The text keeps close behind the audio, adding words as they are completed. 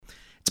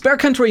Bear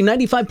Country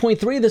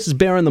 95.3. This is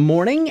Bear in the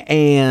Morning,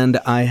 and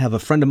I have a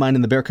friend of mine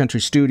in the Bear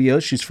Country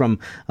studios. She's from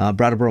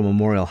Brattleboro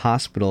Memorial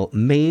Hospital.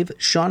 Maeve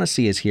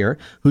Shaughnessy is here,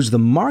 who's the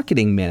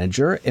marketing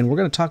manager, and we're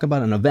going to talk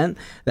about an event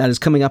that is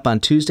coming up on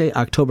Tuesday,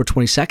 October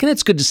 22nd.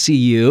 It's good to see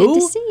you. Good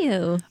to see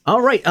you.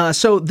 All right,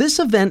 so this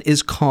event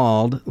is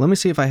called, let me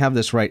see if I have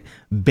this right,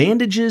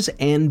 Bandages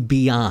and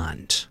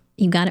Beyond.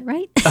 You got it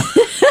right.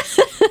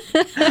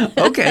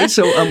 Okay,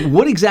 so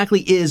what exactly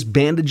is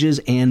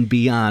Bandages and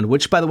Beyond,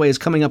 which, by the way, is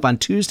coming up on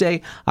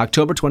Tuesday,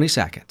 October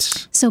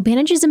 22nd? So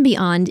Bandages and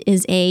Beyond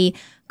is a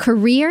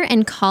career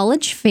and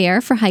college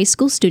fair for high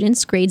school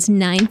students, grades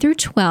 9 through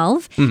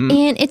 12.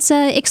 And it's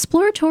an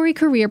exploratory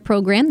career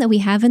program that we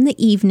have in the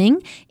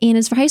evening. And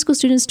it's for high school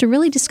students to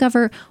really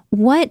discover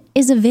what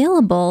is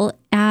available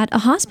at a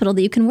hospital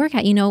that you can work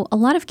at. You know, a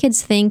lot of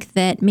kids think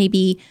that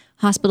maybe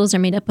hospitals are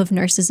made up of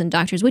nurses and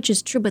doctors, which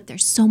is true, but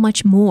there's so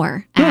much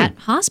more at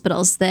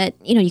hospitals that,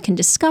 you know, you can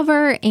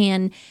discover.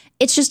 And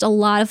it's just a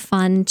lot of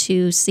fun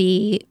to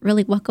see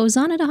really what goes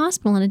on at a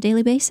hospital on a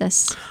daily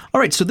basis.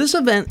 All right, so this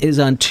event is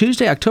on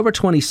Tuesday, October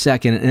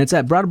 22nd, and it's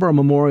at Brattleboro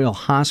Memorial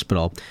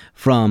Hospital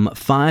from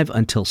 5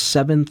 until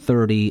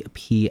 7:30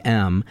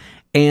 p.m.,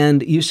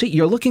 and you see,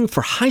 you're looking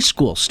for high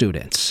school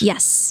students.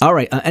 Yes. All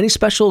right. Any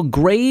special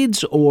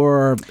grades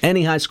or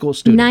any high school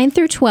student? 9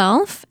 through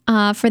 12,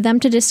 for them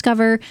to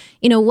discover,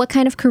 you know, what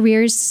kind of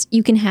careers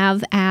you can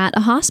have at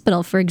a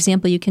hospital. For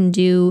example, you can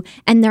do,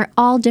 and they're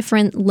all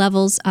different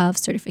levels of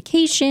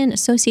certification,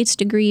 associate's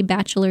degree,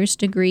 bachelor's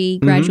degree,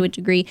 graduate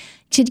degree,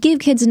 to give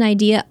kids an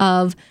idea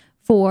of,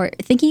 for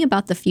thinking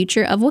about the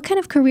future of what kind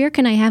of career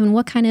can I have and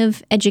what kind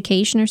of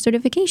education or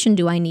certification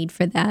do I need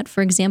for that.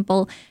 For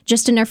example,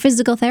 just in our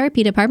physical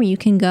therapy department, you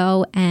can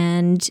go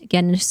and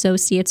get an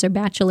associate's or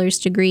bachelor's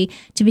degree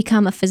to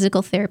become a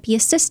physical therapy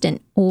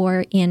assistant.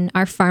 Or in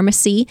our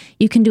pharmacy,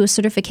 you can do a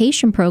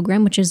certification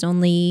program, which is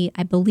only,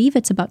 I believe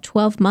it's about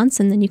 12 months,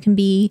 and then you can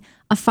be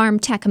a pharm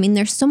tech. I mean,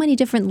 there's so many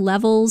different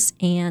levels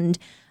and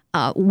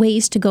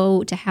ways to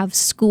go to have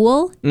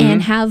school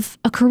and have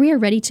a career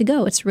ready to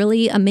go. It's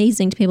really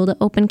amazing to be able to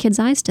open kids'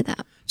 eyes to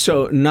that.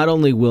 So not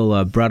only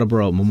will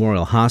Brattleboro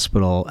Memorial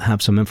Hospital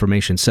have some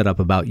information set up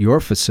about your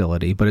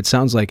facility, but it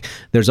sounds like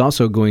there's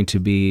also going to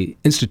be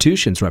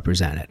institutions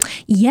represented.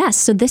 Yes.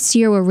 So this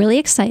year we're really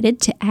excited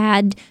to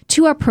add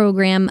to our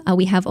program.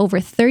 We have over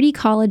 30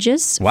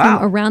 colleges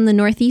from around the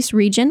Northeast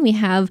region. We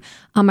have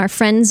our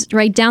friends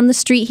right down the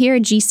street here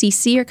at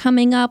GCC are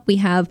coming up. We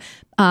have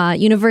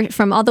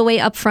from all the way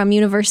up from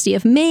University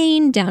of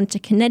Maine down to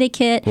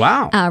Connecticut,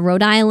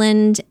 Rhode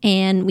Island,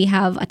 and we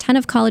have a ton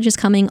of colleges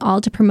coming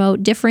all to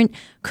promote different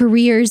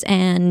careers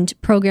and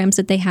programs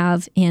that they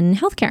have in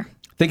healthcare.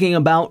 Thinking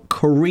about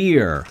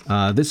career,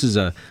 this is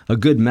a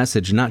good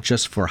message, not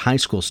just for high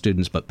school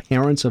students, but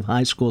parents of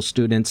high school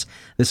students.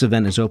 This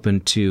event is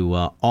open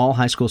to all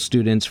high school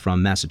students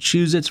from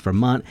Massachusetts,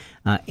 Vermont,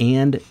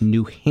 and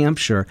New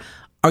Hampshire.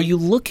 Are you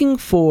looking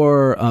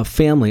for a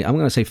family? I'm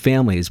going to say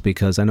families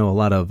because I know a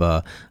lot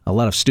of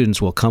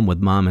students will come with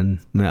mom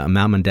and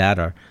dad,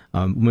 or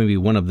maybe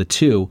one of the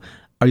two.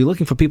 Are you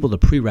looking for people to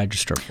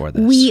pre-register for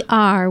this? We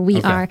are.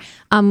 We are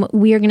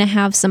going to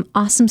have some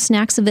awesome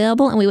snacks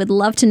available, and we would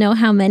love to know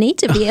how many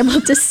to be able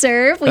to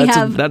serve.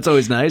 That's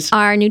always nice.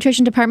 Our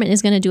nutrition department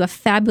is going to do a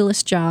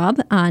fabulous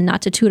job,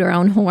 not to toot our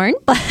own horn,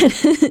 but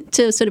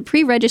to sort of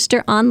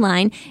pre-register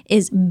online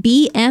is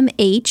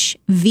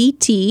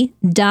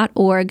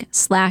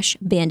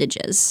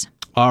bmhvt.org/bandages.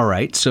 All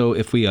right. So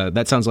if we,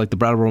 that sounds like the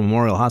Brattleboro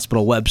Memorial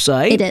Hospital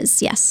website. It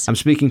is, yes. I'm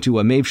speaking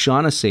to Maeve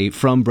Shaughnessy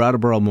from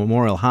Brattleboro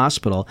Memorial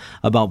Hospital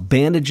about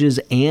Bandages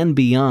and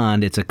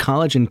Beyond. It's a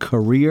college and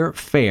career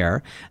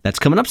fair that's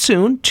coming up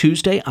soon,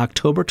 Tuesday,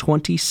 October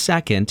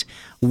 22nd.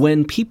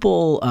 When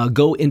people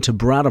go into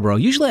Brattleboro,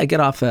 usually I get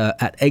off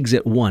at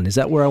Exit 1. Is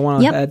that where I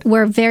want to head?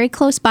 We're very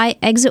close by.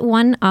 Exit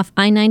 1 off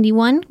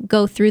I-91.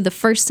 Go through the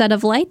first set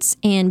of lights,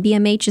 and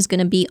BMH is going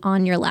to be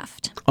on your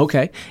left.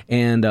 Okay.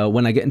 And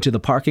when I get into the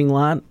parking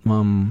lot,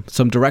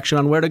 some direction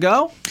on where to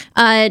go?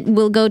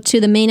 We'll go to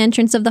the main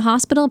entrance of the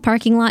hospital.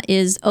 Parking lot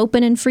is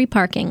open and free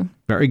parking.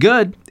 Very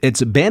good.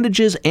 It's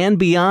Bandages and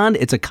Beyond.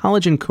 It's a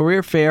college and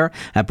career fair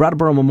at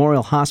Brattleboro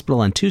Memorial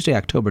Hospital on Tuesday,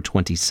 October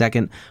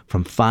 22nd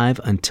from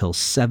 5 until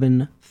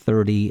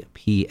 7:30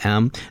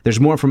 p.m. There's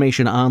more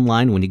information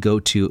online when you go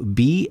to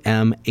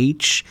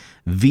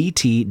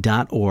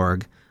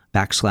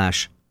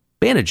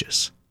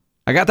bmhvt.org/bandages.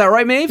 I got that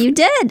right, Maeve? You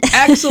did.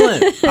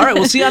 Excellent. All right,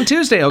 we'll see you on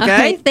Tuesday, okay? All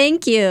right,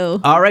 thank you.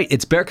 All right,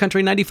 it's Bear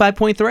Country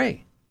 95.3.